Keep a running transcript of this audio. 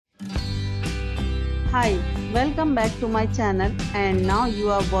Hi, welcome back to my channel, and now you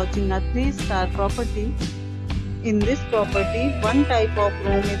are watching a 3-star property. In this property, one type of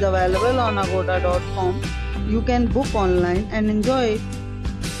room is available on agoda.com. You can book online and enjoy it.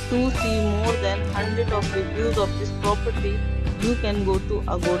 To see more than 100 of reviews of this property, you can go to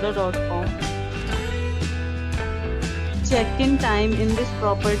agoda.com. Check-in time in this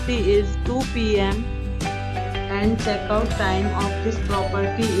property is 2 p.m. and check-out time of this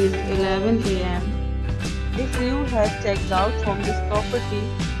property is 11 a.m. If you have checked out from this property,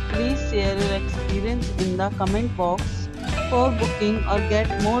 please share your experience in the comment box. For booking or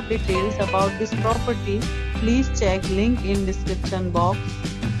get more details about this property, please check link in description box.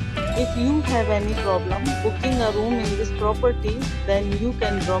 If you have any problem booking a room in this property, then you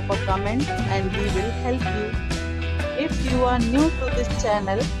can drop a comment and we will help you. If you are new to this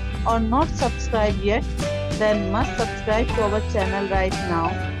channel or not subscribed yet, then must subscribe to our channel right now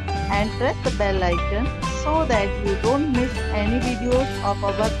and press the bell icon so that you don't miss any videos of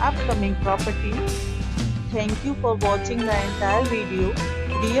our upcoming property. Thank you for watching the entire video.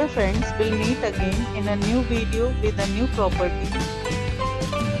 Dear friends, we'll meet again in a new video with a new property.